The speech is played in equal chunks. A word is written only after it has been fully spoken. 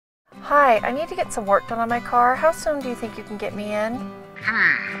Hi, I need to get some work done on my car. How soon do you think you can get me in?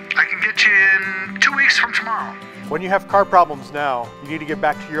 I can get you in 2 weeks from tomorrow. When you have car problems now, you need to get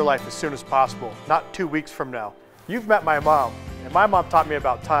back to your life as soon as possible, not 2 weeks from now. You've met my mom, and my mom taught me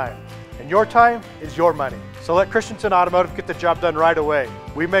about time. And your time is your money. So let Christensen Automotive get the job done right away.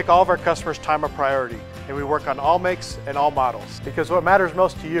 We make all of our customers' time a priority, and we work on all makes and all models. Because what matters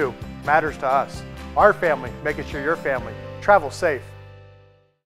most to you matters to us. Our family, making sure your family. Travel safe.